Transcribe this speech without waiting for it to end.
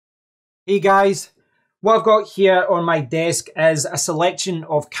Hey guys, what I've got here on my desk is a selection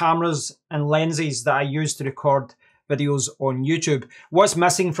of cameras and lenses that I use to record videos on YouTube. What's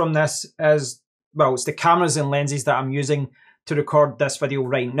missing from this is, well, it's the cameras and lenses that I'm using to record this video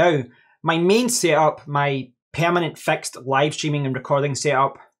right now. My main setup, my permanent fixed live streaming and recording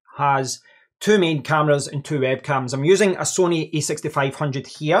setup, has two main cameras and two webcams. I'm using a Sony a6500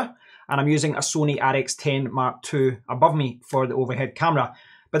 here, and I'm using a Sony RX10 II above me for the overhead camera.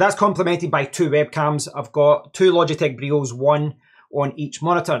 But that's complemented by two webcams. I've got two Logitech Brios, one on each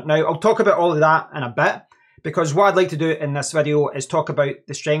monitor. Now, I'll talk about all of that in a bit, because what I'd like to do in this video is talk about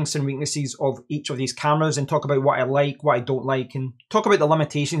the strengths and weaknesses of each of these cameras and talk about what I like, what I don't like, and talk about the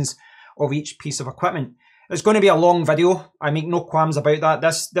limitations of each piece of equipment. It's going to be a long video. I make no qualms about that.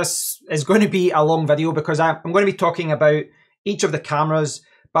 This is going to be a long video because I'm going to be talking about each of the cameras,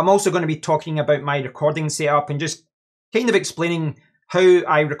 but I'm also going to be talking about my recording setup and just kind of explaining how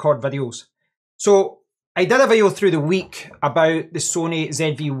I record videos. So I did a video through the week about the Sony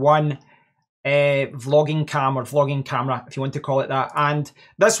ZV-1 vlogging cam, or vlogging camera, if you want to call it that. And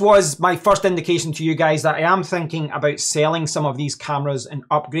this was my first indication to you guys that I am thinking about selling some of these cameras and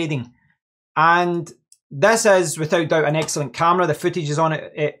upgrading. And this is without doubt an excellent camera. The footage is on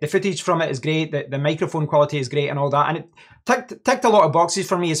it. The footage from it is great. The microphone quality is great and all that. And it ticked a lot of boxes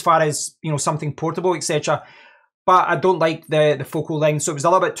for me as far as, you know, something portable, etc. But I don't like the focal length, so it was a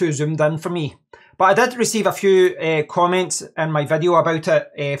little bit too zoomed in for me. But I did receive a few comments in my video about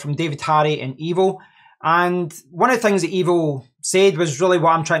it from David Harry and Evo. And one of the things that Evo said was really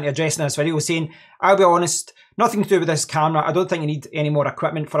what I'm trying to address in this video, saying, I'll be honest, nothing to do with this camera. I don't think you need any more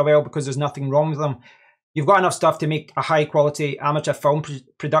equipment for a while because there's nothing wrong with them. You've got enough stuff to make a high quality amateur film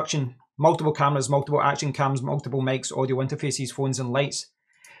production, multiple cameras, multiple action cams, multiple mics, audio interfaces, phones and lights.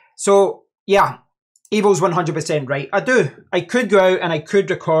 So yeah, Evo's 100% right. I could go out and I could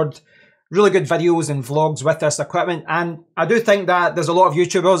record really good videos and vlogs with this equipment. And I do think that there's a lot of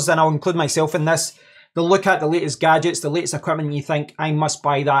YouTubers, and I'll include myself in this, they'll look at the latest gadgets, the latest equipment, and you think, I must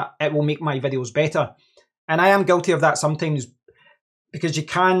buy that. It will make my videos better. And I am guilty of that sometimes, because you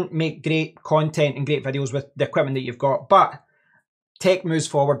can make great content and great videos with the equipment that you've got. But tech moves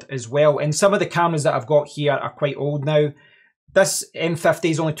forward as well. And some of the cameras that I've got here are quite old now. This M50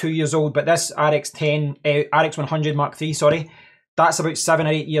 is only 2 years old, but this RX100 III, sorry, that's about 7 or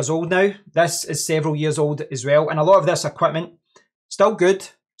 8 years old now. This is several years old as well. And a lot of this equipment, still good,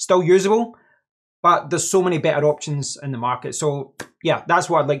 still usable, but there's so many better options in the market. So yeah, that's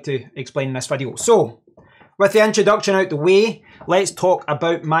what I'd like to explain in this video. So with the introduction out the way, let's talk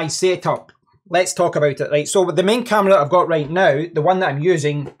about my setup. Let's talk about it, right? So the main camera that I've got right now, the one that I'm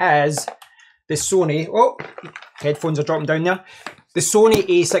using is the Sony, oh, headphones are dropping down there. The Sony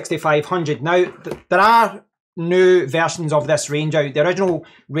a6500. Now, there are new versions of this range out. The original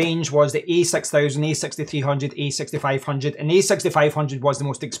range was the a6000, a6300, a6500, and the a6500 was the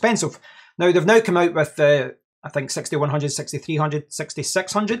most expensive. Now, they've now come out with the, I think, 6100, 6300,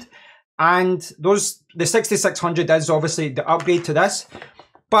 6600. And the 6600 is obviously the upgrade to this.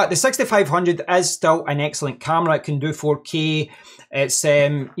 But the 6500 is still an excellent camera. It can do 4K. It's,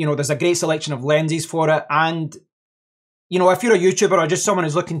 you know, there's a great selection of lenses for it. And, you know, if you're a YouTuber or just someone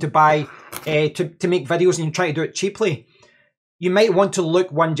who's looking to buy, to make videos and you try to do it cheaply, you might want to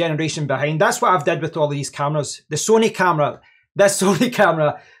look one generation behind. That's what I've did with all of these cameras. The Sony camera, this Sony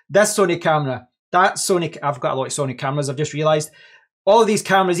camera, this Sony camera, that Sony, I've got a lot of Sony cameras, I've just realized. All of these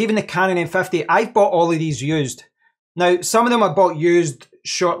cameras, even the Canon M50, I've bought all of these used. Now, some of them I bought used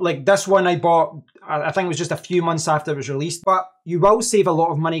short, like this one I bought, I think it was just a few months after it was released. But you will save a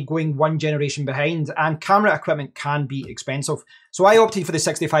lot of money going one generation behind, and camera equipment can be expensive. So I opted for the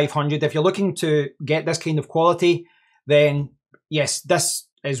 6500. If you're looking to get this kind of quality, then yes, this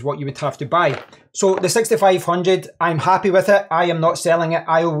is what you would have to buy. So the 6500, I'm happy with it. I am not selling it.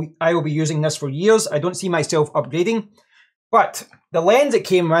 I will be using this for years. I don't see myself upgrading. But the lens it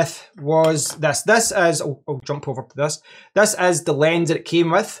came with was this. This is, I'll jump over to this. This is the lens that it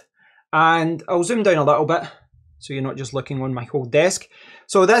came with. And I'll zoom down a little bit so you're not just looking on my whole desk.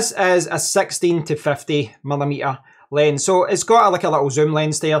 So this is a 16 to 50 millimeter lens. So it's got like a little zoom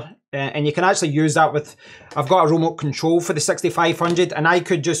lens there. And you can actually use that with, I've got a remote control for the 6500. And I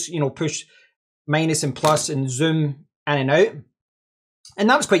could just, you know, push minus and plus and zoom in and out. And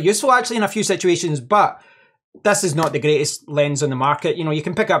that was quite useful actually in a few situations. But this is not the greatest lens on the market. You know, you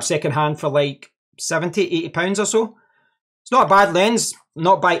can pick up secondhand for like 70, 80 pounds or so. It's not a bad lens,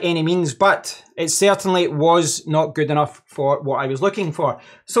 not by any means, but it certainly was not good enough for what I was looking for.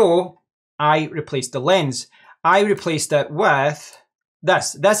 So I replaced the lens. I replaced it with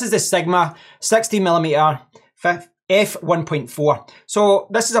this. This is the Sigma 60mm F1.4. So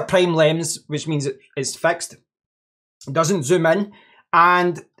this is a prime lens, which means it's fixed. It doesn't zoom in.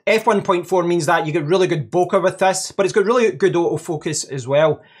 And F1.4 means that you get really good bokeh with this, but it's got really good autofocus as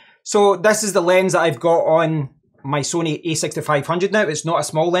well. So this is the lens that I've got on my Sony a6500 now. It's not a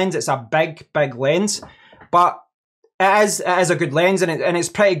small lens, it's a big lens. But it is a good lens, and it's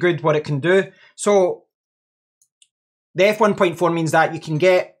pretty good what it can do. So the F1.4 means that you can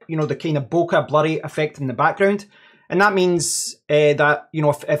get, you know, the kind of bokeh blurry effect in the background. And that means that, you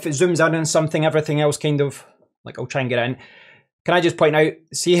know, if it zooms in on something, everything else kind of, like, I'll try and get it in. Can I just point out,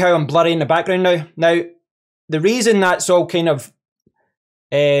 see how I'm blurry in the background now? Now, the reason that's all kind of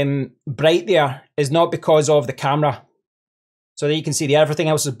bright there is not because of the camera. So there you can see the everything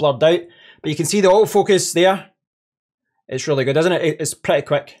else is blurred out. But you can see the autofocus there. It's really good, isn't it? It's pretty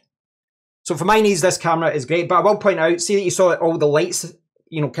quick. So for my needs, this camera is great. But I will point out, see that you saw all the lights,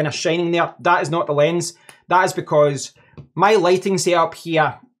 you know, kind of shining there. That is not the lens. That is because my lighting setup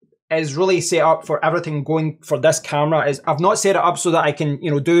here is really set up for everything going for this camera. I've not set it up so that I can,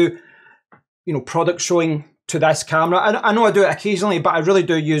 you know, do, you know, product showing to this camera. I know I do it occasionally, but I really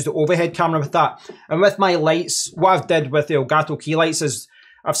do use the overhead camera with that. And with my lights, what I've did with the Elgato key lights is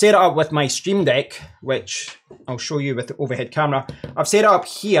I've set it up with my Stream Deck, which I'll show you with the overhead camera. I've set it up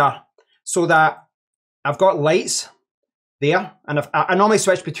here so that I've got lights there, and I normally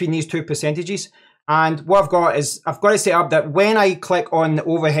switch between these two percentages. And what I've got is, I've got to set up that when I click on the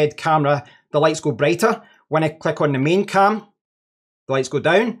overhead camera, the lights go brighter. When I click on the main cam, the lights go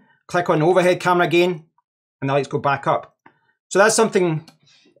down. Click on the overhead camera again, and the lights go back up. So that's something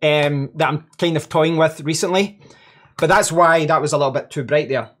that I'm kind of toying with recently. But that's why that was a little bit too bright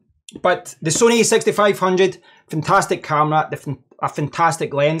there. But the Sony a6500, fantastic camera, a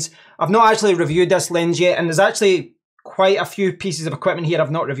fantastic lens. I've not actually reviewed this lens yet, and there's actually quite a few pieces of equipment here I've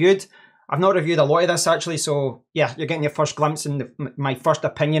not reviewed. I've not reviewed a lot of this actually, so yeah, you're getting your first glimpse in my first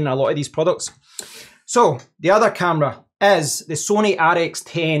opinion on a lot of these products. So the other camera is the Sony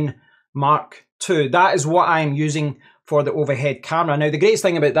RX10 Mark II. That is what I'm using for the overhead camera. Now the greatest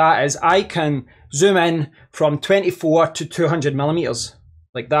thing about that is I can zoom in from 24 to 200 millimeters,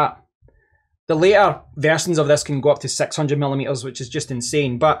 like that. The later versions of this can go up to 600 millimeters, which is just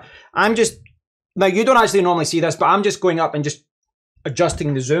insane. But I'm just, now you don't actually normally see this, but I'm just going up and just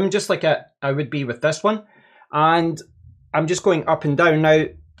adjusting the zoom, just like I would be with this one. And I'm just going up and down. Now,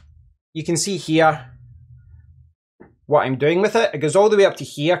 you can see here what I'm doing with it. It goes all the way up to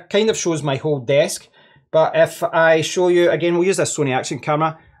here, kind of shows my whole desk. But if I show you, again, we'll use this Sony action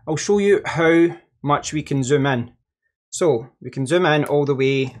camera, I'll show you how much we can zoom in. So, we can zoom in all the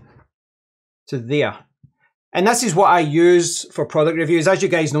way to there. And this is what I use for product reviews. As you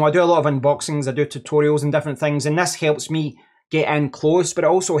guys know, I do a lot of unboxings, I do tutorials and different things, and this helps me get in close, but it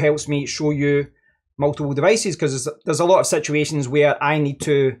also helps me show you multiple devices, because there's a lot of situations where I need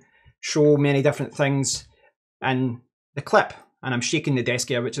to show many different things in the clip, and I'm shaking the desk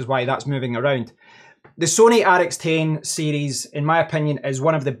here, which is why that's moving around. The Sony RX10 series, in my opinion, is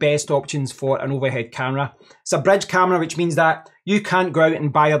one of the best options for an overhead camera. It's a bridge camera, which means that you can't go out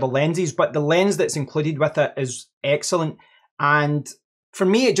and buy other lenses, but the lens that's included with it is excellent. And for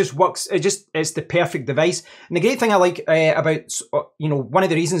me, it just works. It's the perfect device. And the great thing I like about, you know, one of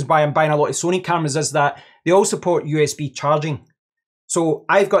the reasons why I'm buying a lot of Sony cameras is that they all support USB charging. So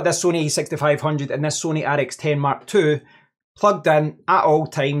I've got this Sony a6500 and this Sony RX10 Mark II plugged in at all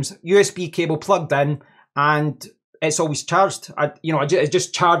times, USB cable plugged in, and it's always charged. It's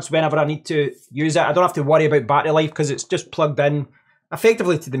just charged whenever I need to use it. I don't have to worry about battery life because it's just plugged in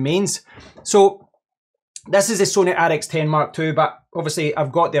effectively to the mains. So this is the Sony RX10 Mark II, but obviously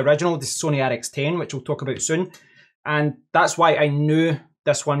I've got the original, the Sony RX10, which we'll talk about soon. And that's why I knew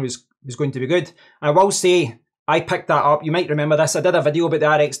this one was going to be good. And I will say, I picked that up. You might remember this. I did a video about the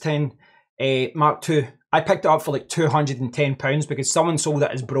RX10 Mark II. I picked it up for like £210 because someone sold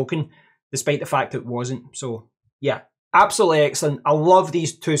it as broken, despite the fact it wasn't. So yeah, absolutely excellent. I love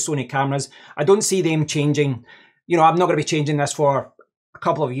these two Sony cameras. I don't see them changing. You know, I'm not going to be changing this for a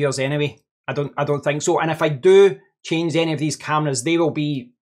couple of years anyway. I don't think so. And if I do change any of these cameras, they will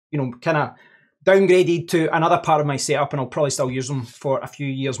be, you know, kind of downgraded to another part of my setup, and I'll probably still use them for a few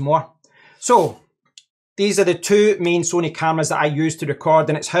years more. So these are the two main Sony cameras that I use to record,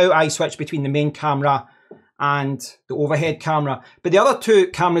 and it's how I switch between the main camera and the overhead camera. But the other two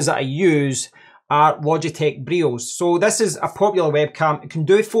cameras that I use are Logitech Brios. So this is a popular webcam. It can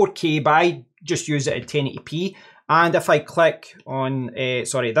do 4K, but I just use it at 1080p. And if I click on,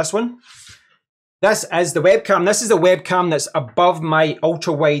 this one, this is the webcam. This is the webcam that's above my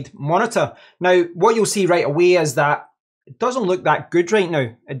ultra-wide monitor. Now, what you'll see right away is that it doesn't look that good right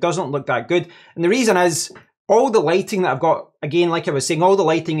now. It doesn't look that good. And the reason is all the lighting that I've got, again, like I was saying, all the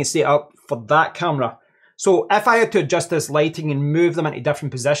lighting is set up for that camera. So if I had to adjust this lighting and move them into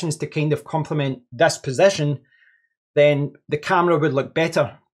different positions to kind of complement this position, then the camera would look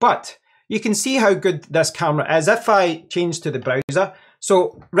better. But you can see how good this camera is if I change to the browser.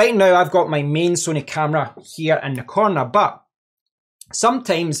 So right now I've got my main Sony camera here in the corner, but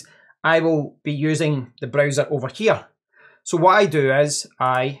sometimes I will be using the browser over here. So what I do is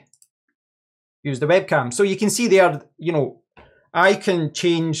I use the webcam. So you can see there, you know, I can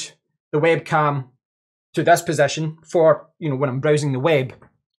change the webcam to this position for, you know, when I'm browsing the web.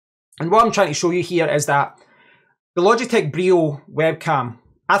 And what I'm trying to show you here is that the Logitech Brio webcam,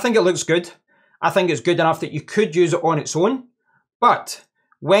 I think it looks good. I think it's good enough that you could use it on its own. But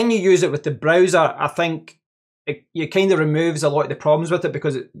when you use it with the browser, I think it kind of removes a lot of the problems with it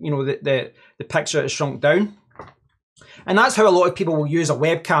because, you know, the picture is shrunk down. And that's how a lot of people will use a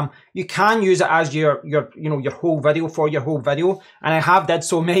webcam. You can use it as your whole video, for your whole video. And I have did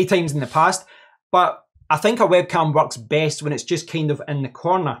so many times in the past. But I think a webcam works best when it's just kind of in the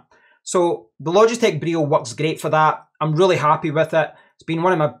corner. So the Logitech Brio works great for that. I'm really happy with it. It's been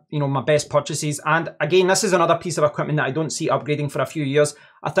one of my, you know, my best purchases. And again, this is another piece of equipment that I don't see upgrading for a few years.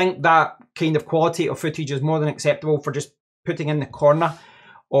 I think that kind of quality of footage is more than acceptable for just putting in the corner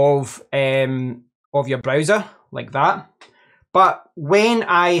of your browser like that. But when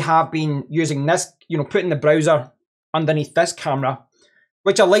I have been using this, you know, putting the browser underneath this camera,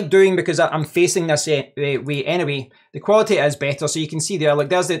 which I like doing because I'm facing this way anyway, the quality is better. So you can see there, like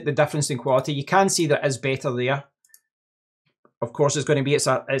there's the difference in quality. You can see there is better there. Of course, it's going to be, it's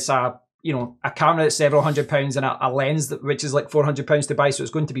a you know, a camera that's several £100 and a lens which is like £400 to buy, so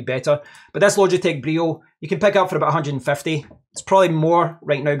it's going to be better. But this Logitech Brio, you can pick up for about 150. It's probably more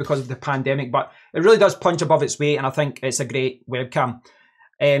right now because of the pandemic, but it really does punch above its weight, and I think it's a great webcam.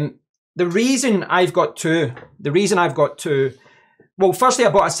 The reason I've got two, well, firstly, I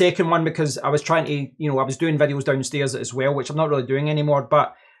bought a second one because I was trying to, you know, I was doing videos downstairs as well, which I'm not really doing anymore.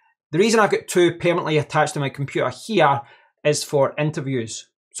 But the reason I've got two permanently attached to my computer here is for interviews.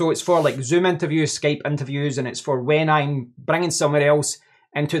 So it's for like Zoom interviews, Skype interviews, and it's for when I'm bringing somewhere else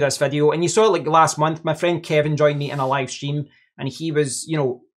into this video. And you saw it like last month, my friend Kevin joined me in a live stream, and he was, you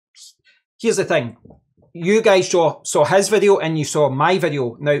know, here's the thing. You guys saw his video and you saw my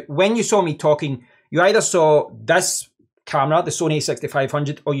video. Now, when you saw me talking, you either saw this camera, the Sony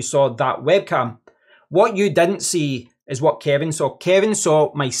 6500, or you saw that webcam. What you didn't see is what Kevin saw. Kevin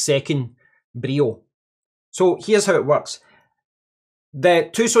saw my second Brio. So here's how it works. The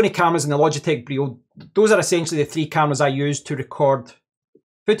two Sony cameras and the Logitech Brio, those are essentially the three cameras I use to record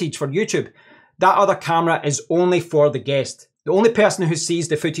footage for YouTube. That other camera is only for the guest. The only person who sees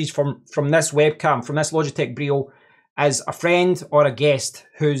the footage from this webcam, from this Logitech Brio, is a friend or a guest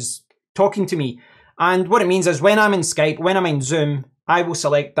who's talking to me. And what it means is when I'm in Skype, when I'm in Zoom, I will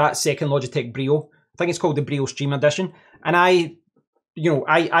select that second Logitech Brio. I think it's called the Brio Stream Edition. And I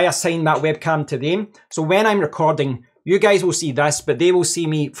assign that webcam to them. So when I'm recording, you guys will see this, but they will see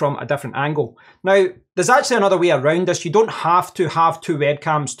me from a different angle. Now, there's actually another way around this. You don't have to have two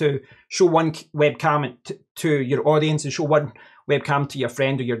webcams to show one webcam to your audience and show one webcam to your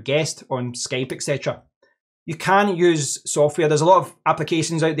friend or your guest on Skype, etc. You can use software. There's a lot of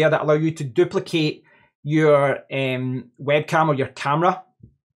applications out there that allow you to duplicate your webcam or your camera.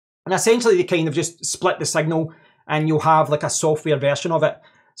 And essentially, they kind of just split the signal and you'll have like a software version of it.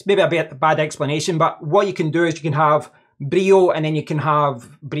 It's maybe a bad explanation, but what you can do is you can have Brio and then you can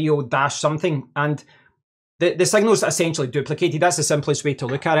have Brio dash something, and the signal is essentially duplicated. That's the simplest way to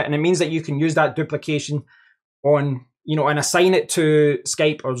look at it, and it means that you can use that duplication on, you know, and assign it to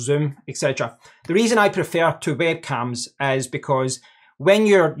Skype or Zoom, etc. The reason I prefer two webcams is because when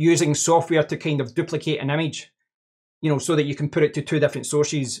you're using software to kind of duplicate an image, you know, so that you can put it to two different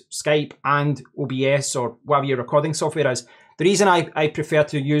sources, Skype and OBS or whatever your recording software is, the reason I prefer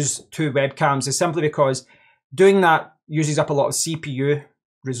to use two webcams is simply because doing that uses up a lot of CPU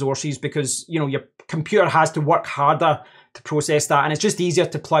resources, because, you know, your computer has to work harder to process that, and it's just easier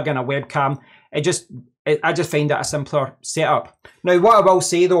to plug in a webcam. I just find it a simpler setup. Now, what I will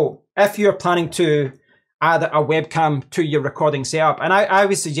say though, if you're planning to add a webcam to your recording setup, and I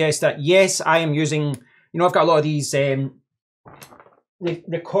would suggest that, yes, I am using, you know, I've got a lot of these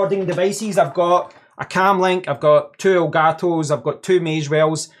recording devices. I've got a Cam Link, I've got two Elgatos, I've got two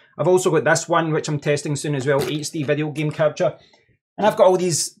Magewells. I've also got this one, which I'm testing soon as well, HD video game capture. And I've got all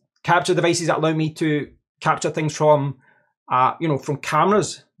these capture devices that allow me to capture things from, you know, from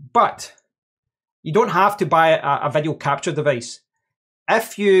cameras. But you don't have to buy a video capture device.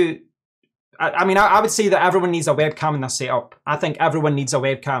 If you, I mean, I would say that everyone needs a webcam in their setup. I think everyone needs a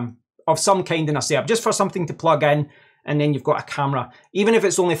webcam. of some kind in a setup, just for something to plug in, and then you've got a camera, even if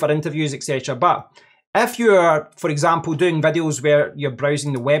it's only for interviews, etc. But if you're, for example, doing videos where you're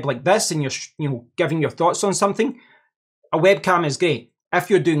browsing the web like this and you're giving your thoughts on something, a webcam is great. If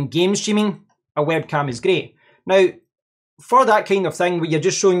you're doing game streaming, a webcam is great. Now, for that kind of thing where you're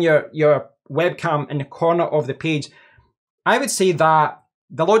just showing your webcam in the corner of the page, I would say that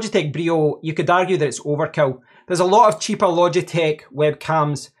the Logitech Brio, you could argue that it's overkill. There's a lot of cheaper Logitech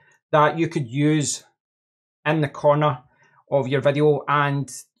webcams that you could use in the corner of your video,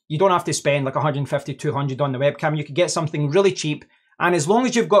 and you don't have to spend like 150, 200 on the webcam. You could get something really cheap, and as long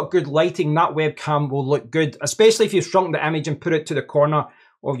as you've got good lighting, that webcam will look good, especially if you've shrunk the image and put it to the corner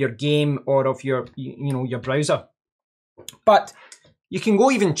of your game or of your, your browser. But you can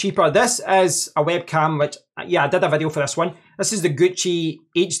go even cheaper. This is a webcam, which, yeah, I did a video for this one. This is the Gucci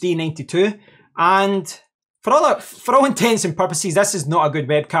HD92, and for all intents and purposes, this is not a good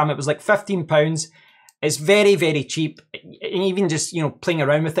webcam. It was like £15. It's very, very cheap. And even just, playing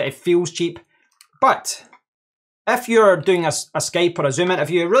around with it, it feels cheap. But if you're doing a Skype or a Zoom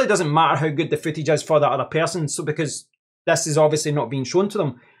interview, it really doesn't matter how good the footage is for that other person. So because this is obviously not being shown to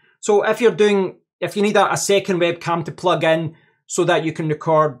them. So if you need a second webcam to plug in so that you can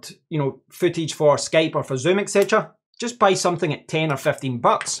record, footage for Skype or for Zoom, etc., just buy something at 10 or 15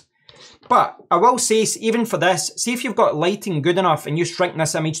 bucks. But I will say, even for this, see if you've got lighting good enough and you shrink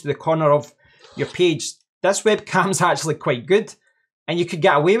this image to the corner of your page, this webcam's actually quite good and you could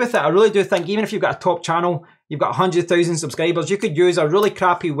get away with it. I really do think, even if you've got a top channel, you've got 100,000 subscribers, you could use a really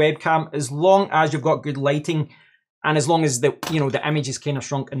crappy webcam as long as you've got good lighting and as long as the image is kind of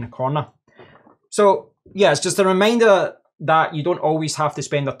shrunk in the corner. So yeah, it's just a reminder that you don't always have to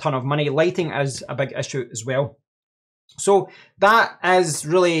spend a ton of money. Lighting is a big issue as well. So that is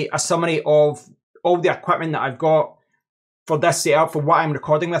really a summary of all the equipment that I've got for this setup, for what I'm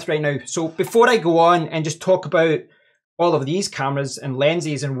recording with right now. So before I go on and just talk about all of these cameras and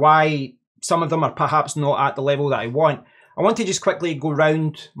lenses and why some of them are perhaps not at the level that I want to just quickly go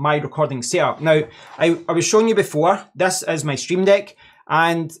around my recording setup. Now, I was showing you before, this is my Stream Deck,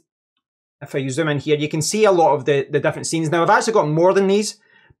 and if I zoom in here, you can see a lot of the different scenes. Now, I've actually got more than these,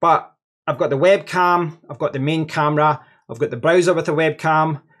 but I've got the webcam, I've got the main camera, I've got the browser with the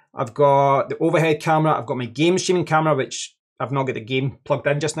webcam, I've got the overhead camera, I've got my game streaming camera, which I've not got the game plugged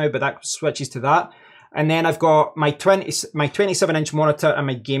in just now, but that switches to that. And then I've got my 27-inch monitor and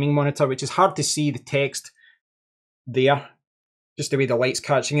my gaming monitor, which is hard to see the text there, just the way the light's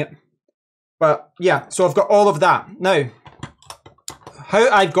catching it. But yeah, so I've got all of that. Now, how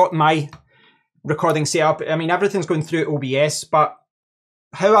I've got my recording set up, I mean, everything's going through OBS, but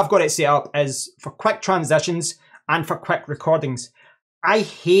how I've got it set up is for quick transitions and for quick recordings. I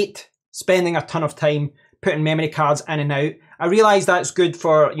hate spending a ton of time putting memory cards in and out. I realise that's good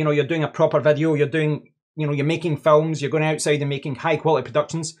for, you're doing a proper video, you're doing, you're making films, you're going outside and making high quality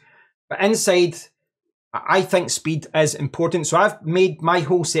productions. But inside, I think speed is important. So I've made my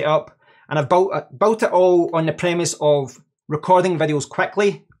whole setup and I've built it all on the premise of recording videos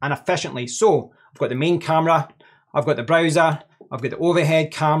quickly and efficiently. So I've got the main camera, I've got the browser, I've got the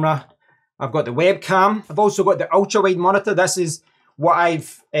overhead camera, I've got the webcam. I've also got the ultra wide monitor. This is what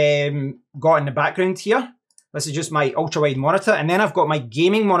I've got in the background here. This is just my ultra wide monitor. And then I've got my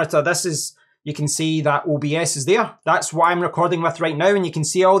gaming monitor. This is, you can see that OBS is there. That's what I'm recording with right now. And you can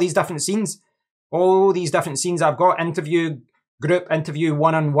see all these different scenes. All these different scenes I've got: interview, group, interview,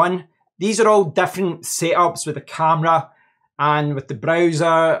 one-on-one. These are all different setups with the camera and with the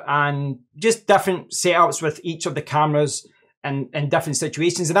browser, and just different setups with each of the cameras and in different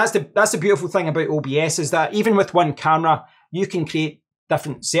situations. And that's the beautiful thing about OBS, is that even with one camera, you can create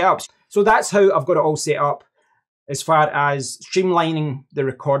different setups. So that's how I've got it all set up as far as streamlining the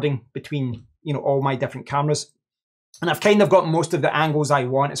recording between, all my different cameras. And I've kind of got most of the angles I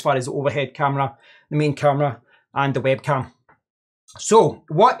want as far as the overhead camera, the main camera, and the webcam. So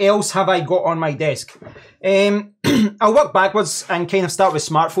what else have I got on my desk? I'll work backwards and kind of start with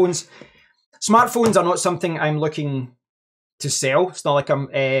smartphones. Smartphones are not something I'm looking to sell. It's not like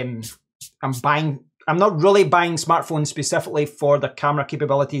I'm not really buying smartphones specifically for the camera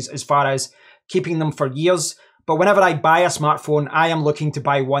capabilities as far as keeping them for years. But whenever I buy a smartphone, I am looking to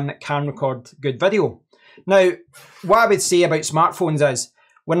buy one that can record good video. Now, what I would say about smartphones is,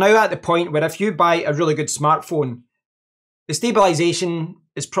 we're now at the point where if you buy a really good smartphone, the stabilization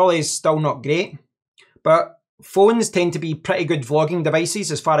is probably still not great, but phones tend to be pretty good vlogging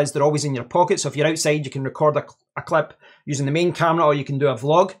devices as far as they're always in your pocket. So if you're outside, you can record a clip using the main camera, or you can do a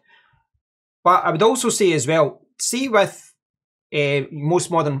vlog. But I would also say as well, see with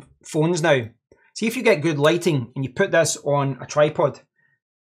most modern phones now, see if you get good lighting and you put this on a tripod,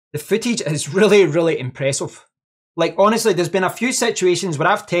 the footage is really, really impressive. Like, honestly, there's been a few situations where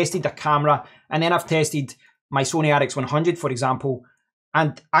I've tested a camera and then I've tested my Sony RX100, for example,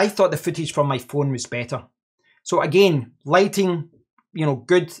 and I thought the footage from my phone was better. So again, lighting, you know,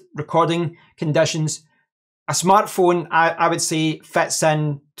 good recording conditions. A smartphone, I would say, fits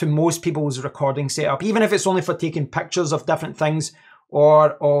in to most people's recording setup, even if it's only for taking pictures of different things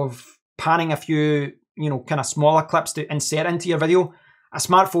or of panning a few, you know, kind of smaller clips to insert into your video. A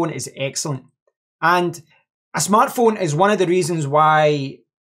smartphone is excellent. And a smartphone is one of the reasons why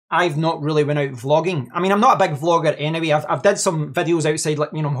I've not really went out vlogging. I mean, I'm not a big vlogger anyway. I've did some videos outside,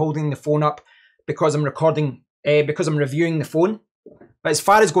 like, you know, I'm holding the phone up because I'm recording, because I'm reviewing the phone. But as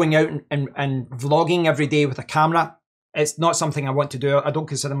far as going out and vlogging every day with a camera, it's not something I want to do. I don't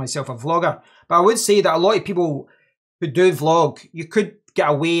consider myself a vlogger. But I would say that a lot of people who do vlog, you could get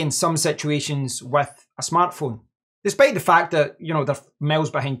away in some situations with a smartphone, despite the fact that, you know, they're miles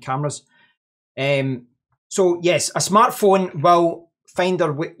behind cameras. So yes, a smartphone will find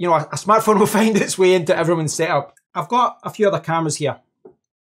their way, you know, a smartphone will find its way into everyone's setup. I've got a few other cameras here,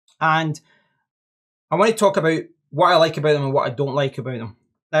 and I want to talk about what I like about them and what I don't like about them.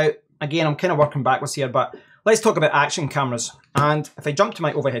 Now, again, I'm kind of working backwards here, but let's talk about action cameras. And if I jump to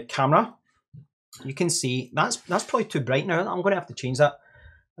my overhead camera, you can see that's probably too bright now. I'm going to have to change that.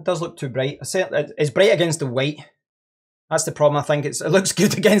 It does look too bright. It's bright against the white. That's the problem, I think. It looks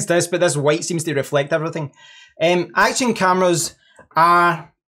good against this, but this white seems to reflect everything. Action cameras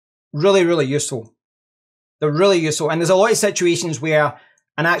are really, really useful. They're really useful. And there's a lot of situations where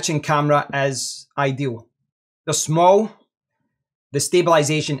an action camera is ideal. They're small. The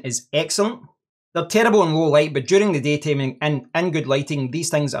stabilization is excellent. They're terrible in low light, but during the daytime and in good lighting, these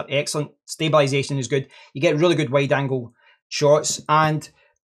things are excellent. Stabilization is good. You get really good wide angle shots. And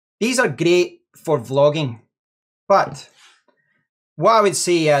these are great for vlogging. But what I would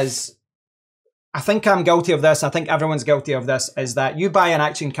say is, I think I'm guilty of this, I think everyone's guilty of this, is that you buy an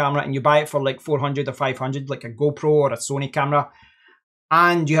action camera and you buy it for like 400 or 500, like a GoPro or a Sony camera,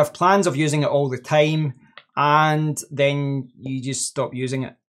 and you have plans of using it all the time, and then you just stop using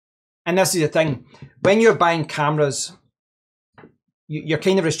it. And this is the thing, when you're buying cameras, you're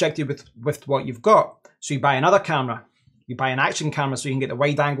kind of restricted with what you've got. So you buy another camera, you buy an action camera so you can get the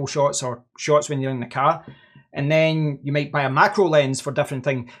wide angle shots or shots when you're in the car. And then you might buy a macro lens for different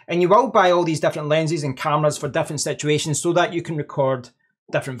things. And you will buy all these different lenses and cameras for different situations so that you can record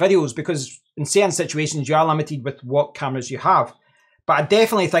different videos, because in certain situations you are limited with what cameras you have. But I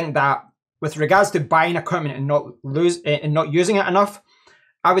definitely think that with regards to buying equipment and not using it enough,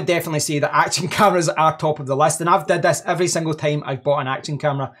 I would definitely say that action cameras are top of the list. And I've did this every single time I've bought an action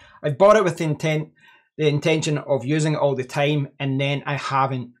camera. I've bought it with the intention of using it all the time, and then I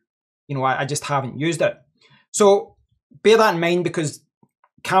haven't, you know, I just haven't used it. So bear that in mind, because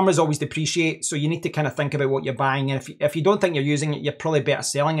cameras always depreciate. So you need to kind of think about what you're buying. And if you don't think you're using it, you're probably better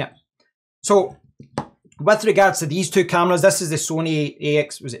selling it. So with regards to these two cameras, this is the Sony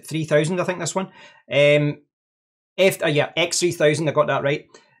RX3000, I think this one. X3000, I got that right.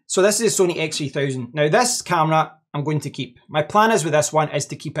 So this is the Sony X3000. Now this camera I'm going to keep. My plan is with this one is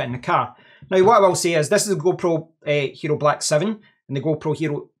to keep it in the car. Now what I will say is this is the GoPro Hero Black 7 and the GoPro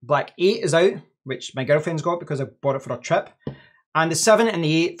Hero Black 8 is out, which my girlfriend's got because I bought it for a trip. And the 7 and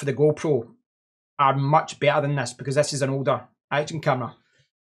the 8 for the GoPro are much better than this because this is an older action camera.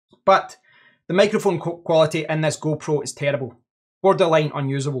 But the microphone quality in this GoPro is terrible. Borderline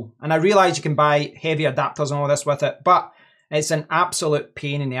unusable. And I realise you can buy heavy adapters and all this with it, but it's an absolute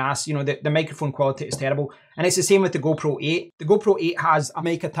pain in the ass. You know, the microphone quality is terrible. And it's the same with the GoPro 8. The GoPro 8 has a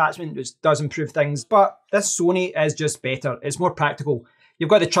mic attachment which does improve things, but this Sony is just better. It's more practical. You've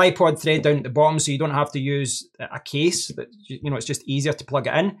got the tripod thread down at the bottom, so you don't have to use a case. You know, it's just easier to plug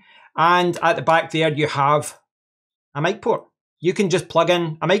it in. And at the back there, you have a mic port. You can just plug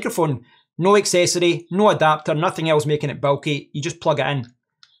in a microphone. No accessory, no adapter, nothing else making it bulky. You just plug it in.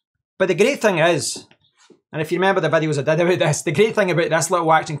 But the great thing is, and if you remember the videos I did about this, the great thing about this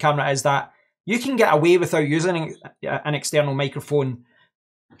little action camera is that you can get away without using an external microphone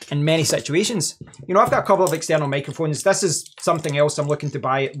in many situations. You know, I've got a couple of external microphones. This is something else I'm looking to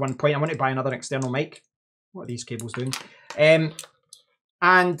buy at one point. I want to buy another external mic. What are these cables doing? And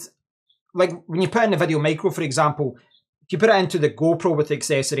like when you put in the video micro, for example, if you put it into the GoPro with the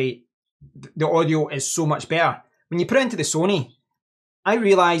accessory, the audio is so much better. When you put it into the Sony, I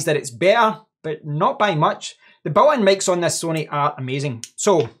realise that it's better, but not by much. The built-in mics on this Sony are amazing.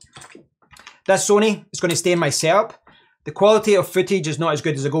 So this Sony is going to stay in my setup. The quality of footage is not as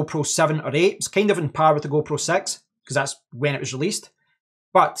good as a GoPro 7 or 8. It's kind of in par with the GoPro 6 because that's when it was released.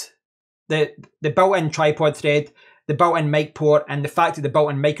 But the built-in tripod thread, the built-in mic port and the fact that the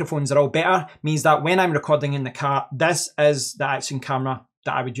built-in microphones are all better means that when I'm recording in the car, this is the action camera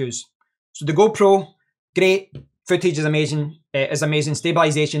that I would use. So the GoPro, great, footage is amazing,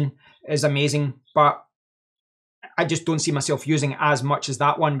 stabilization is amazing, but I just don't see myself using it as much as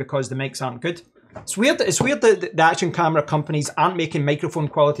that one because the mics aren't good. It's weird that the action camera companies aren't making microphone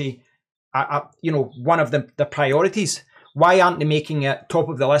quality, you know, one of the priorities. Why aren't they making it top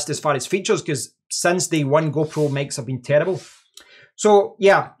of the list as far as features? Because since day one, GoPro mics have been terrible. So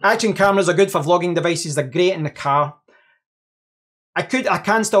yeah, action cameras are good for vlogging devices. They're great in the car. I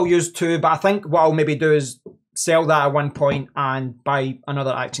can still use two, but I think what I'll maybe do is sell that at one point and buy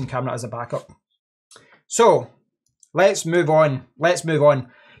another action camera as a backup. So let's move on.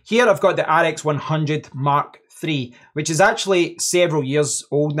 Here I've got the RX100 Mark III, which is actually several years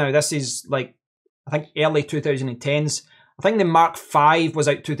old now. This is like, I think early 2010s. I think the Mark V was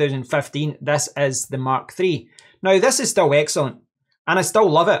out 2015. This is the Mark III. Now this is still excellent and I still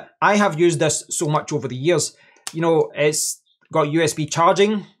love it. I have used this so much over the years. You know, it's got USB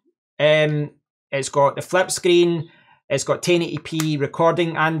charging, it's got the flip screen, it's got 1080p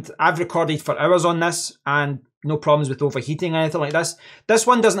recording, and I've recorded for hours on this and no problems with overheating or anything like this. This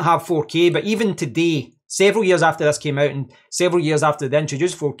one doesn't have 4K, but even today, several years after this came out and several years after they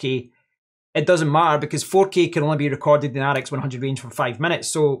introduced 4K, it doesn't matter because 4K can only be recorded in RX100 range for 5 minutes.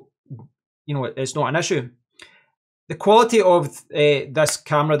 So, you know, it's not an issue. The quality of this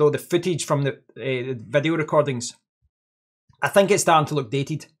camera though, the footage from the video recordings, I think it's starting to look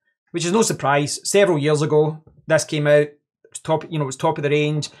dated, which is no surprise. Several years ago, this came out, it was top, you know, it was top of the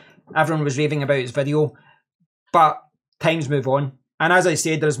range. Everyone was raving about its video, but times move on. And as I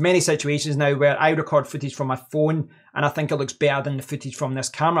said, there's many situations now where I record footage from my phone and I think it looks better than the footage from this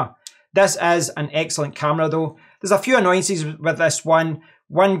camera. This is an excellent camera though. There's a few annoyances with this one.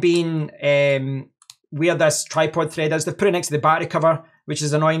 One being where this tripod thread is. They put it next to the battery cover, which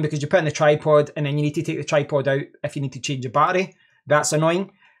is annoying because you put it in the tripod and then you need to take the tripod out if you need to change the battery. That's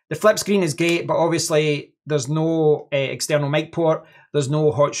annoying. The flip screen is great, but obviously there's no external mic port. There's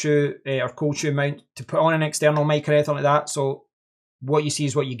no hot shoe or cold shoe mount to put on an external mic or anything like that. So what you see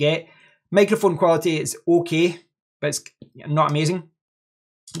is what you get. Microphone quality is okay, but it's not amazing.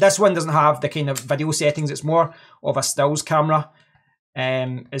 This one doesn't have the kind of video settings. It's more of a stills camera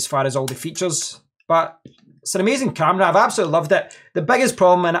as far as all the features. But it's an amazing camera. I've absolutely loved it. The biggest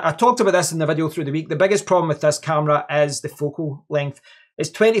problem, and I talked about this in the video through the week, the biggest problem with this camera is the focal length. It's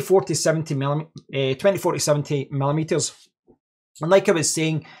 2040-70 millimeters. And like I was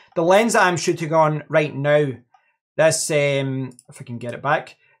saying, the lens that I'm shooting on right now, this, if I can get it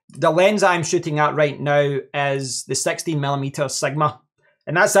back, the lens that I'm shooting at right now is the 16mm Sigma.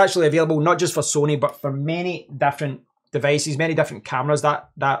 And that's actually available not just for Sony, but for many different devices, many different cameras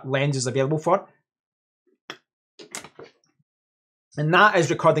that lens is available for. And that is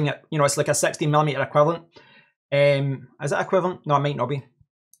recording at, you know, it's like a 16mm equivalent. Is it equivalent? No, it might not be.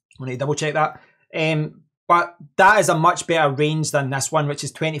 I need to double check that. But that is a much better range than this one, which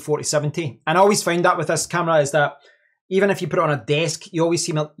is 2040-70. And I always find that with this camera is that even if you put it on a desk, you always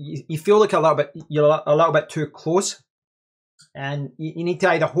seem, you feel like you're a little bit too close. And you need to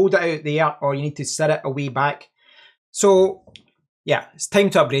either hold it out there or you need to set it away back. So yeah, it's time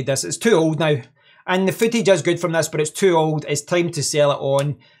to upgrade this. It's too old now. And the footage is good from this, but it's too old. It's time to sell it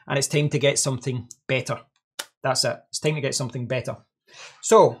on and it's time to get something better. That's it. It's time to get something better.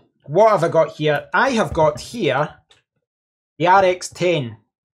 So what have I got here? I have got here the RX10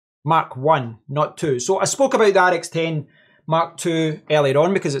 Mark I, not II. So I spoke about the RX10 Mark II earlier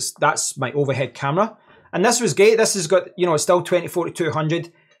on because that's my overhead camera. And this was great. This has got, you know, it's still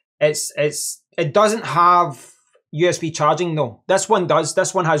 2040-200. It doesn't have USB charging though. This one does.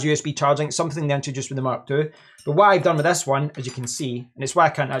 This one has USB charging. It's something they introduced with the Mark II. But what I've done with this one, as you can see, and it's why I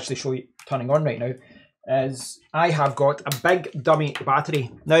can't actually show you turning on right now, is I have got a big dummy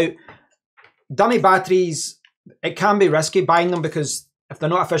battery. Now, dummy batteries, it can be risky buying them because if they're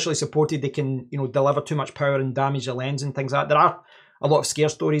not officially supported, they can, you know, deliver too much power and damage the lens and things like that. There are a lot of scare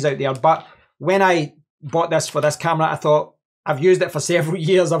stories out there. But when I bought this for this camera, I thought, I've used it for several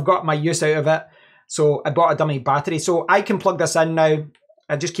years. I've got my use out of it. So I bought a dummy battery. So I can plug this in now.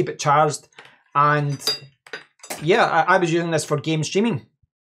 I just keep it charged. And yeah, I was using this for game streaming.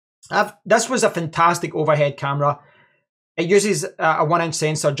 This was a fantastic overhead camera. It uses a 1-inch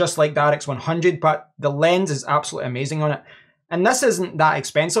sensor just like the RX100, but the lens is absolutely amazing on it. And this isn't that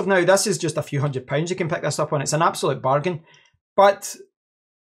expensive now. This is just a few £100 you can pick this up on. It's an absolute bargain. But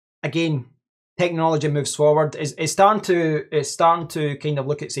again, technology moves forward. It's starting to kind of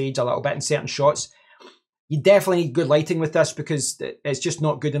look its age a little bit in certain shots. You definitely need good lighting with this because it's just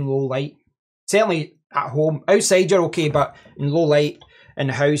not good in low light. Certainly at home. Outside you're okay, but in low light in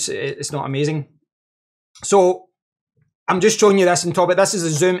the house, it's not amazing. So I'm just showing you this on top. This is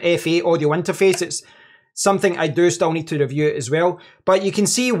a Zoom F8 audio interface. It's something I do still need to review as well. But you can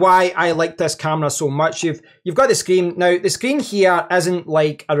see why I like this camera so much. You've got the screen. Now, the screen here isn't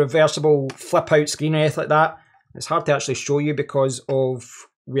like a reversible flip-out screen or anything like that. It's hard to actually show you because of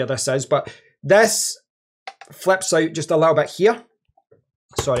where this is. But this flips out just a little bit here.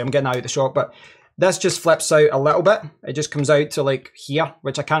 Sorry, I'm getting out of the shot, but this just flips out a little bit. It just comes out to like here,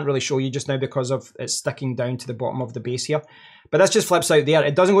 which I can't really show you just now because of it's sticking down to the bottom of the base here. But this just flips out there.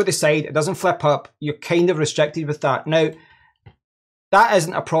 It doesn't go to the side. It doesn't flip up. You're kind of restricted with that. Now, that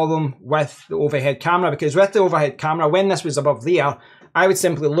isn't a problem with the overhead camera, because with the overhead camera, when this was above there, I would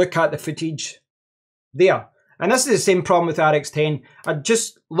simply look at the footage there. And this is the same problem with the RX10. I'd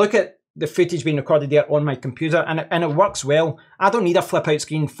just look at the footage being recorded there on my computer, and it works well. I don't need a flip out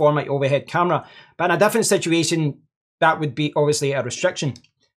screen for my overhead camera, but in a different situation, that would be obviously a restriction.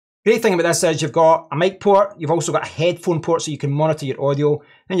 Great thing about this is you've got a mic port, you've also got a headphone port so you can monitor your audio,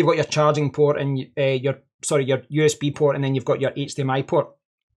 then you've got your charging port and your USB port, and then you've got your HDMI port.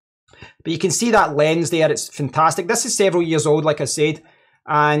 But you can see that lens there, it's fantastic. This is several years old, like I said,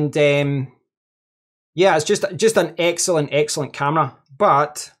 and yeah, it's just an excellent camera.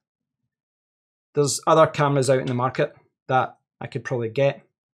 But there's other cameras out in the market that I could probably get.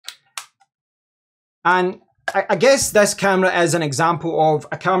 And I guess this camera is an example of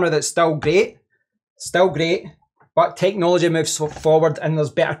a camera that's still great, but technology moves forward and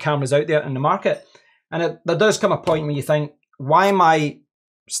there's better cameras out there in the market. And there does come a point when you think, why am I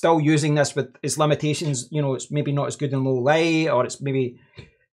still using this with its limitations? You know, it's maybe not as good in low light, or it's maybe,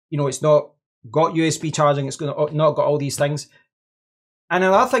 you know, it's not got USB charging, it's not got all these things. And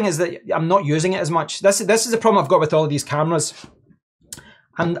another thing is that I'm not using it as much. This is the problem I've got with all of these cameras.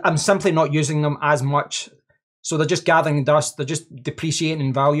 And I'm simply not using them as much. So they're just gathering dust. They're just depreciating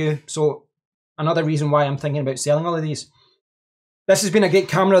in value. So another reason why I'm thinking about selling all of these. This has been a great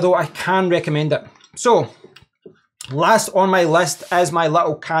camera though. I can recommend it. So last on my list is my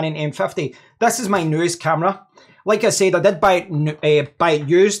little Canon M50. This is my newest camera. Like I said, I did buy it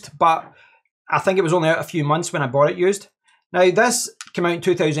used, but I think it was only out a few months when I bought it used. Now this came out in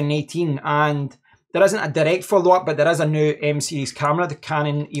 2018, and there isn't a direct follow-up, but there is a new M series camera, the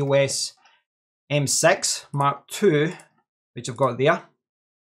Canon EOS M6 Mark II, which I've got there,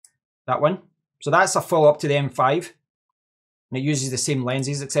 that one. So that's a follow-up to the M5, and it uses the same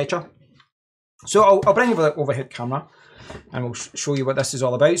lenses, etc. So I'll bring over the overhead camera, and we'll show you what this is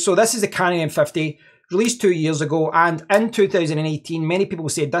all about. So this is the Canon M50, released 2 years ago, and in 2018, many people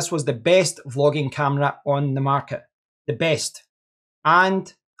said this was the best vlogging camera on the market. The best.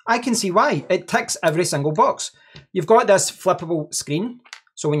 And I can see why. It ticks every single box. You've got this flippable screen,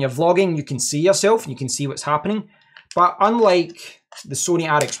 so when you're vlogging you can see yourself, you can see what's happening. But unlike the Sony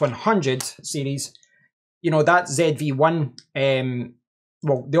RX100 series, you know, that ZV-1,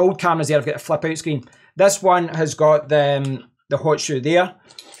 well, the old cameras there have got a flip out screen. This one has got the hot shoe there.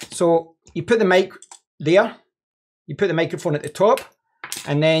 So you put the mic there, you put the microphone at the top,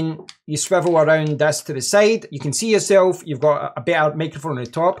 and then you swivel around this to the side. You can see yourself. You've got a better microphone on the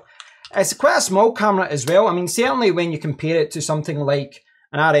top. It's quite a small camera as well. I mean, certainly when you compare it to something like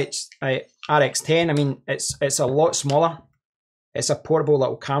an RX10, I mean, it's a lot smaller. It's a portable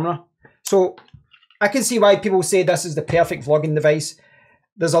little camera. So I can see why people say this is the perfect vlogging device.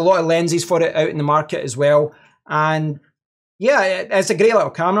 There's a lot of lenses for it out in the market as well. And yeah, it's a great little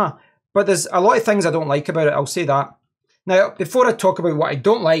camera. But there's a lot of things I don't like about it, I'll say that. Now, before I talk about what I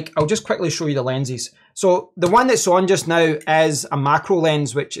don't like, I'll just quickly show you the lenses. So the one that's on just now is a macro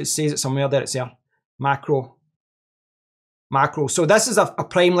lens, which it says it somewhere there, it's there. Macro. So this is a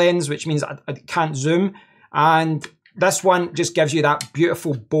prime lens, which means I can't zoom. And this one just gives you that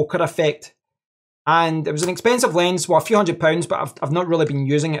beautiful bokeh effect. And it was an expensive lens, well, a few £100, but I've not really been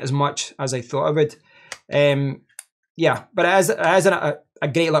using it as much as I thought I would. Yeah, but it is a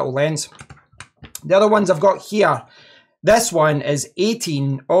great little lens. The other ones I've got here, this one is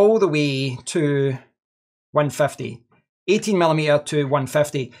 18 all the way to 150. 18mm to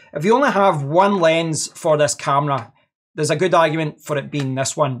 150. If you only have one lens for this camera, there's a good argument for it being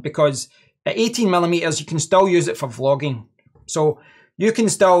this one, because at 18mm you can still use it for vlogging. So you can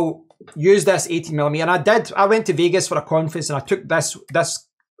still use this 18mm, and I went to Vegas for a conference and I took this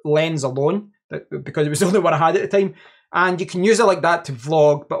lens alone because it was the only one I had at the time. And you can use it like that to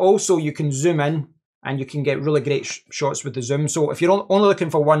vlog, but also you can zoom in and you can get really great shots with the zoom. So if you're only looking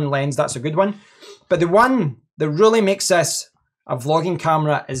for one lens, that's a good one. But the one that really makes this a vlogging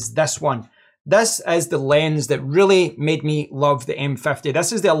camera is this one. this is the lens that really made me love the M50.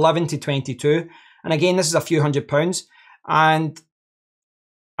 This is the 11 to 22. And again, this is a few £100. And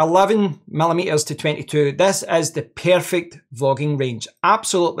 11mm to 22. This is the perfect vlogging range.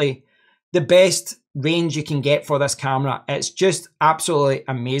 Absolutely the best range you can get for this camera. It's just absolutely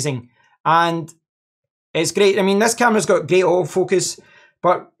amazing. And it's great. I mean, this camera's got great autofocus,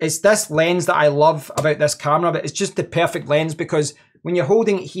 but it's this lens that I love about this camera. But it's just the perfect lens because when you're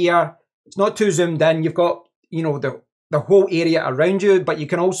holding it here, it's not too zoomed in. You've got, you know, the whole area around you, but you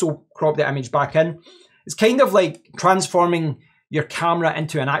can also crop the image back in. It's kind of like transforming your camera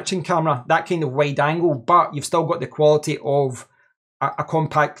into an action camera, that kind of wide angle, but you've still got the quality of a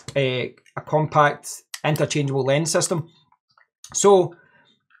compact interchangeable lens system. So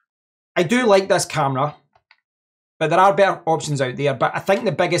I do like this camera, but there are better options out there. But I think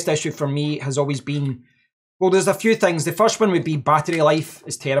the biggest issue for me has always been, well, there's a few things. The first one would be battery life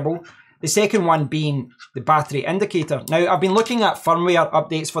is terrible. The second one being the battery indicator. Now, I've been looking at firmware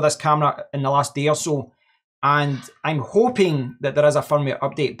updates for this camera in the last day or so, and I'm hoping that there is a firmware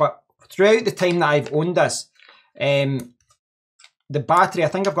update. But throughout the time that I've owned this, the battery, I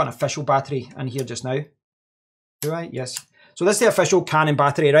think I've got an official battery in here just now. Do I? Yes. So this is the official Canon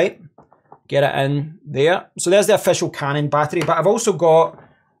battery, right? Get it in there. So there's the official Canon battery, but I've also got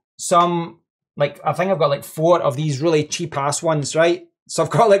some, like, I think I've got like 4 of these really cheap ass ones, right? So I've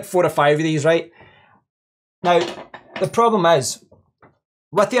got like 4 or 5 of these, right? Now, the problem is,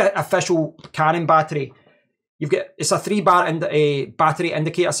 with the official Canon battery, you've got, it's a 3-bar battery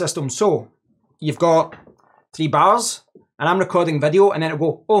indicator system. So you've got 3 bars, and I'm recording video, and then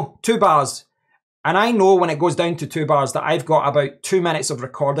it'll go, oh, 2 bars. And I know when it goes down to 2 bars that I've got about 2 minutes of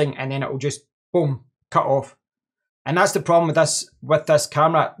recording, and then it'll just, boom, cut off. And that's the problem with this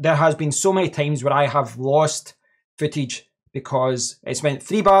camera. There has been so many times where I have lost footage because it's went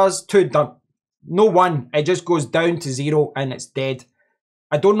 3 bars, 2 done. No 1, it just goes down to 0 and it's dead.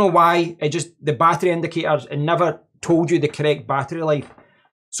 I don't know why, the battery indicators, it never told you the correct battery life.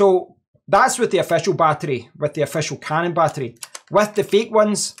 So that's with the official battery, with the official Canon battery. With the fake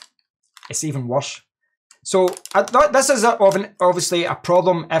ones, it's even worse. So this is obviously a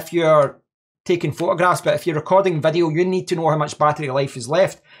problem if you're taking photographs, but if you're recording video, you need to know how much battery life is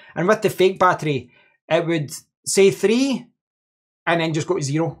left. And with the fake battery, it would say 3 and then just go to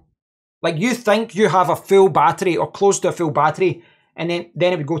 0. Like, you think you have a full battery or close to a full battery, and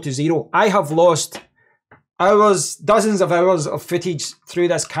then it would go to 0. I have lost hours, dozens of hours of footage through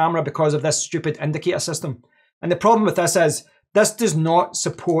this camera because of this stupid indicator system. And the problem with this is, this does not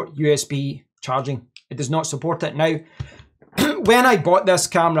support USB charging. It does not support it. Now, when I bought this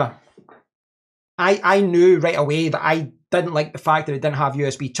camera, I knew right away that I didn't like the fact that it didn't have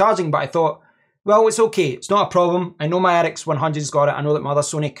USB charging, but I thought, well, it's okay. It's not a problem. I know my RX100's got it. I know that my other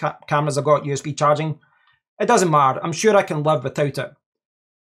Sony cameras have got USB charging. It doesn't matter. I'm sure I can live without it.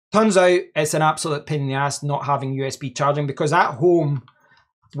 Turns out it's an absolute pain in the ass not having USB charging, because at home,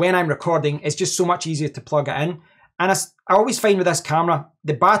 when I'm recording, it's just so much easier to plug it in. And I always find with this camera,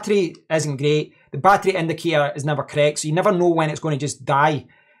 the battery isn't great. The battery indicator is never correct, so you never know when it's going to just die.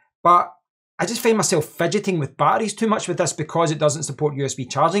 But I just find myself fidgeting with batteries too much with this because it doesn't support USB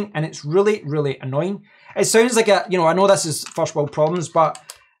charging, and it's really, really annoying. It sounds like I know this is first world problems, but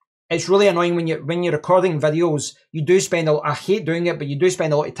it's really annoying when you're recording videos. You do spend I hate doing it, but you do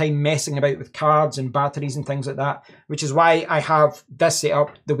spend a lot of time messing about with cards and batteries and things like that, which is why I have this set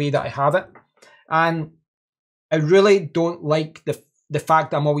up the way that I have it. And I really don't like the fact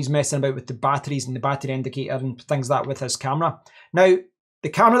that I'm always messing about with the batteries and the battery indicator and things like that with this camera. Now, the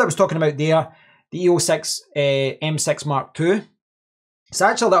camera that I was talking about there, the EOS M6 Mark II, it's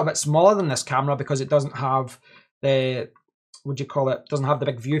actually a little bit smaller than this camera because it doesn't have the, doesn't have the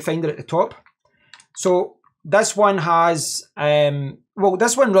big viewfinder at the top. So this one has, well,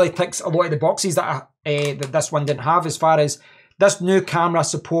 this one really ticks a lot of the boxes that this one didn't have, as far as this new camera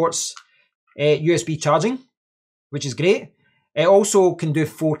supports USB charging, which is great. It also can do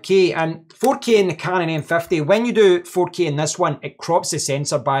 4K, and 4K in the Canon M50, when you do 4K in this one, it crops the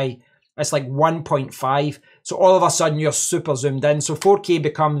sensor by, it's like 1.5. So all of a sudden you're super zoomed in. So 4K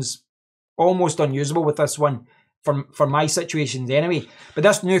becomes almost unusable with this one for my situations anyway. But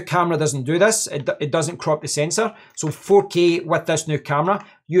this new camera doesn't do this. It doesn't crop the sensor. So 4K with this new camera,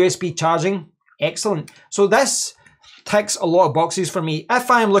 USB charging, excellent. So this ticks a lot of boxes for me.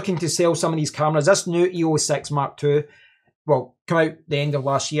 If I am looking to sell some of these cameras, this new EOS 6 Mark II, well, come out the end of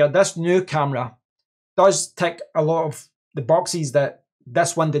last year, this new camera does tick a lot of the boxes that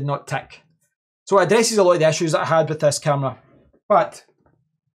this one did not tick. So it addresses a lot of the issues that I had with this camera. But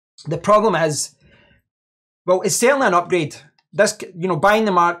the problem is, well, it's certainly an upgrade. This, buying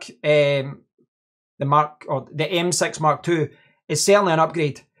the the M6 Mark II is certainly an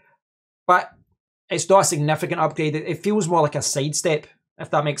upgrade, but it's not a significant upgrade. It feels more like a sidestep, if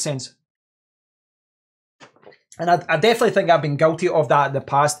that makes sense. And I definitely think I've been guilty of that in the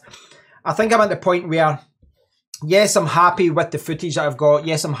past. I think I'm at the point where, yes, I'm happy with the footage that I've got.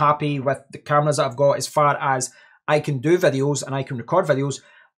 Yes, I'm happy with the cameras that I've got as far as I can do videos and I can record videos.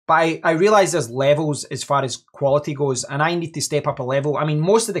 But I realise there's levels as far as quality goes, and I need to step up a level. I mean,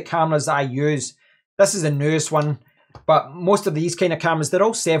 most of the cameras that I use, this is the newest one, but most of these kind of cameras, they're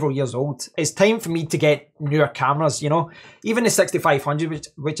all several years old. It's time for me to get newer cameras, you know. Even the 6500,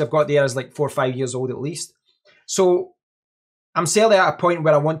 which I've got there, is like 4 or 5 years old at least. So I'm certainly at a point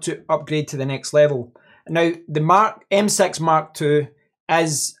where I want to upgrade to the next level. Now, the M6 Mark II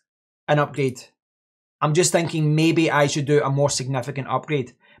is an upgrade. I'm just thinking maybe I should do a more significant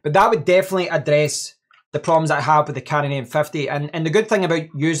upgrade. But that would definitely address the problems I have with the Canon M50. And the good thing about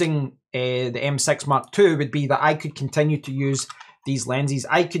using the M6 Mark II would be that I could continue to use these lenses.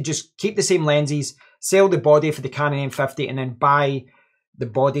 I could just keep the same lenses, sell the body for the Canon M50, and then buy the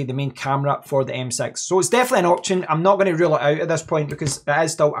body, the main camera, for the M6. So it's definitely an option. I'm not going to rule it out at this point because it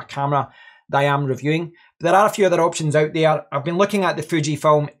is still a camera that I am reviewing. But there are a few other options out there. I've been looking at the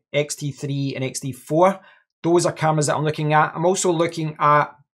Fujifilm X-T3 and X-T4. Those are cameras that I'm looking at. I'm also looking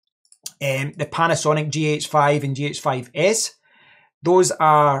at the Panasonic GH5 and GH5S. Those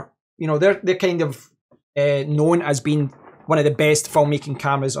are, you know, they're kind of known as being one of the best filmmaking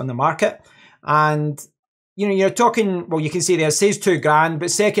cameras on the market. And, you know, you're talking, well, you can see there, it says $2,000, but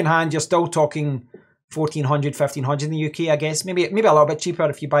secondhand, you're still talking 1,400, 1,500 in the UK, I guess. Maybe a little bit cheaper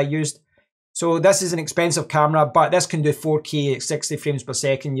if you buy used. So this is an expensive camera, but this can do 4K at 60 frames per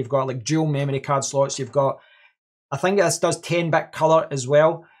second. You've got like dual memory card slots. You've got, I think this does 10-bit color as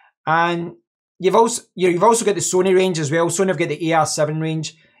well. And you've also got the Sony range as well. Sony have got the AR7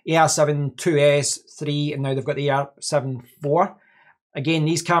 range, AR7 IIs, 3, and now they've got the AR7 IV. Again,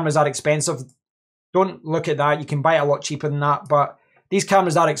 these cameras are expensive. Don't look at that. You can buy it a lot cheaper than that, but these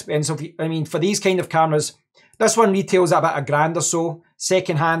cameras are expensive. I mean, for these kind of cameras, this one retails at about $1,000 or so.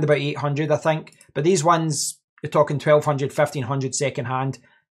 Second hand, about 800, I think. But these ones, you're talking 1,200, 1,500 second hand.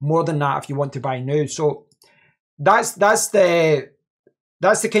 More than that if you want to buy new. So that's the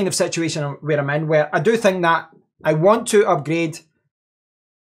kind of situation where I'm in, where I do think that I want to upgrade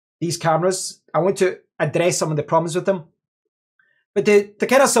these cameras. I want to address some of the problems with them. But to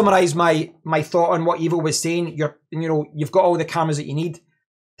kind of summarize my thought on what Evil was saying, you've got all the cameras that you need.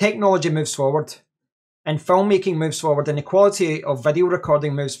 Technology moves forward, and filmmaking moves forward, and the quality of video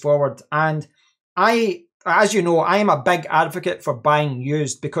recording moves forward. And as you know, I am a big advocate for buying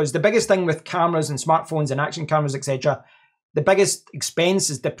used, because the biggest thing with cameras and smartphones and action cameras, etc., the biggest expense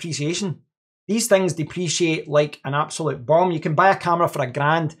is depreciation. These things depreciate like an absolute bomb. You can buy a camera for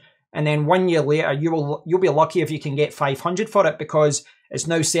 $1,000, and then 1 year later, you'll be lucky if you can get 500 for it, because it's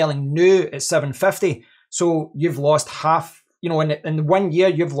now selling new at 750. So you've lost half. You know, in 1 year,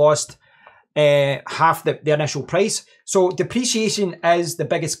 you've lost half the initial price. So depreciation is the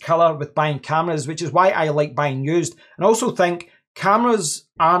biggest killer with buying cameras, which is why I like buying used. And I also think cameras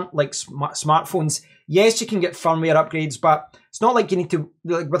aren't like smartphones. Yes, you can get firmware upgrades, but it's not like you need to,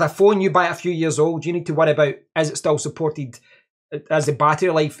 like with a phone you buy a few years old, you need to worry about, is it still supported, is the battery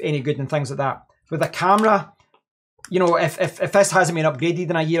life any good, and things like that. With a camera, you know, if this hasn't been upgraded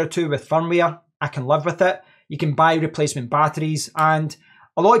in a year or two with firmware, I can live with it. You can buy replacement batteries, and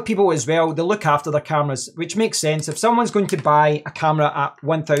a lot of people as well, they look after their cameras, which makes sense. If someone's going to buy a camera at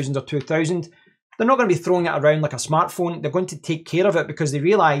 1,000 or 2,000, they're not going to be throwing it around like a smartphone. They're going to take care of it because they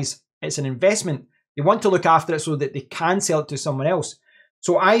realise it's an investment. They want to look after it so that they can sell it to someone else.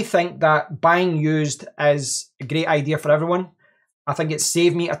 So I think that buying used is a great idea for everyone. I think it's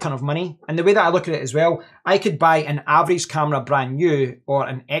saved me a ton of money. And the way that I look at it as well, I could buy an average camera brand new or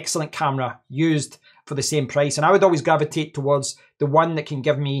an excellent camera used for the same price. And I would always gravitate towards the one that can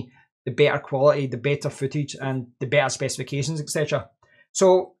give me the better quality, the better footage, and the better specifications, etc.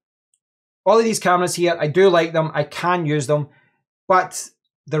 So all of these cameras here, I do like them. I can use them, but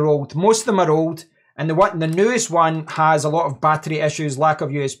they're old. Most of them are old. And the newest one has a lot of battery issues, lack of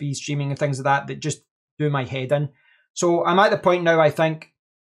USB streaming and things like that that just do my head in. So I'm at the point now, I think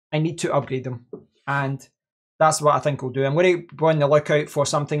I need to upgrade them. And that's what I think I'll do. I'm going to go on the lookout for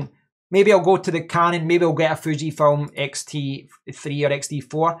something. Maybe I'll go to the Canon. Maybe I'll get a Fujifilm X-T3 or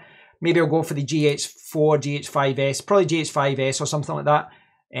X-T4. Maybe I'll go for the GH4, GH5S, probably GH5S or something like that,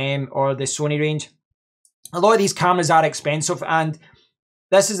 or the Sony range. A lot of these cameras are expensive, and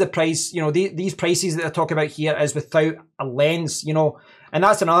this is the price. You know, these prices that I talk about here is without a lens, you know, and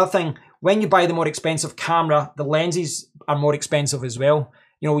that's another thing. When you buy the more expensive camera, the lenses are more expensive as well.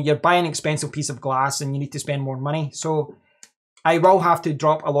 you know, you're buying an expensive piece of glass and you need to spend more money. So I will have to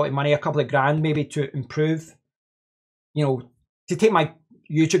drop a lot of money, a couple of grand maybe, to improve, you know, to take my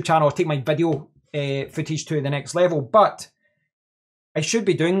YouTube channel, take my video footage to the next level. But I should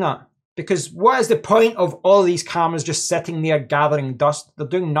be doing that, because what is the point of all these cameras just sitting there gathering dust? They're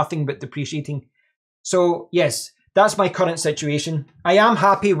doing nothing but depreciating. So yes, that's my current situation. I am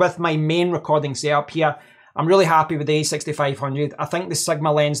happy with my main recording setup here. I'm really happy with the A6500. I think the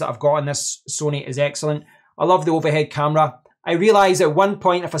Sigma lens that I've got on this Sony is excellent. I love the overhead camera. I realise at one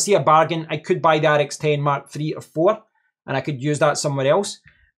point, if I see a bargain, I could buy the RX10 Mark III or 4, and I could use that somewhere else.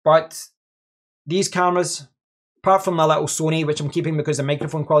 But these cameras, apart from my little Sony, which I'm keeping because the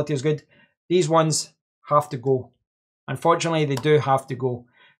microphone quality is good, these ones have to go. Unfortunately, they do have to go.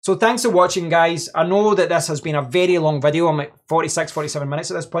 So thanks for watching, guys. I know that this has been a very long video. I'm at 46, 47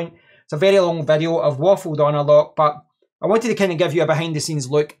 minutes at this point. It's a very long video. I've waffled on a lot, but I wanted to kind of give you a behind the scenes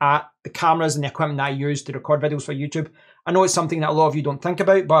look at the cameras and the equipment that I use to record videos for YouTube. I know it's something that a lot of you don't think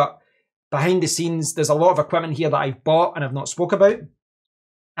about, but behind the scenes, there's a lot of equipment here that I've bought and I've not spoke about.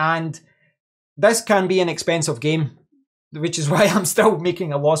 And this can be an expensive game, which is why I'm still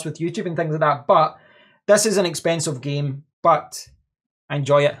making a loss with YouTube and things like that. But this is an expensive game, but I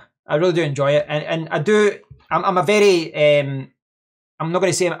enjoy it. I really do enjoy it. And I do, I'm a very, I'm not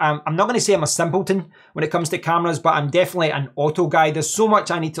going to say I'm a simpleton when it comes to cameras, but I'm definitely an auto guy. There's so much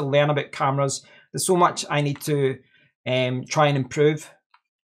I need to learn about cameras. There's so much I need to try and improve.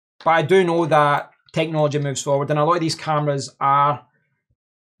 But I do know that technology moves forward, and a lot of these cameras are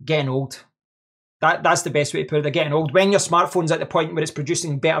getting old. That's the best way to put it. They're getting old. When your smartphone's at the point where it's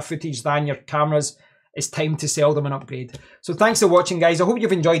producing better footage than your cameras, it's time to sell them and upgrade. So thanks for watching, guys. I hope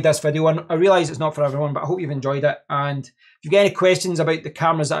you've enjoyed this video, and I realise it's not for everyone, but I hope you've enjoyed it. And if you've got any questions about the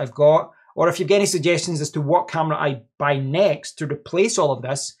cameras that I've got, or if you've got any suggestions as to what camera I buy next to replace all of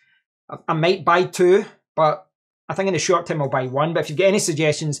this, I might buy two, but I think in the short term I'll buy one. But if you've got any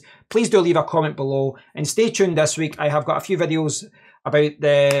suggestions, please do leave a comment below. And stay tuned this week. I have got a few videos about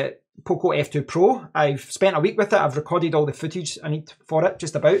the Poco F2 Pro. I've spent a week with it. I've recorded all the footage I need for it,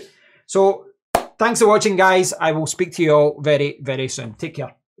 just about. So thanks for watching, guys. I will speak to you all very, very soon. Take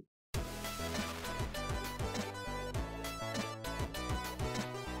care.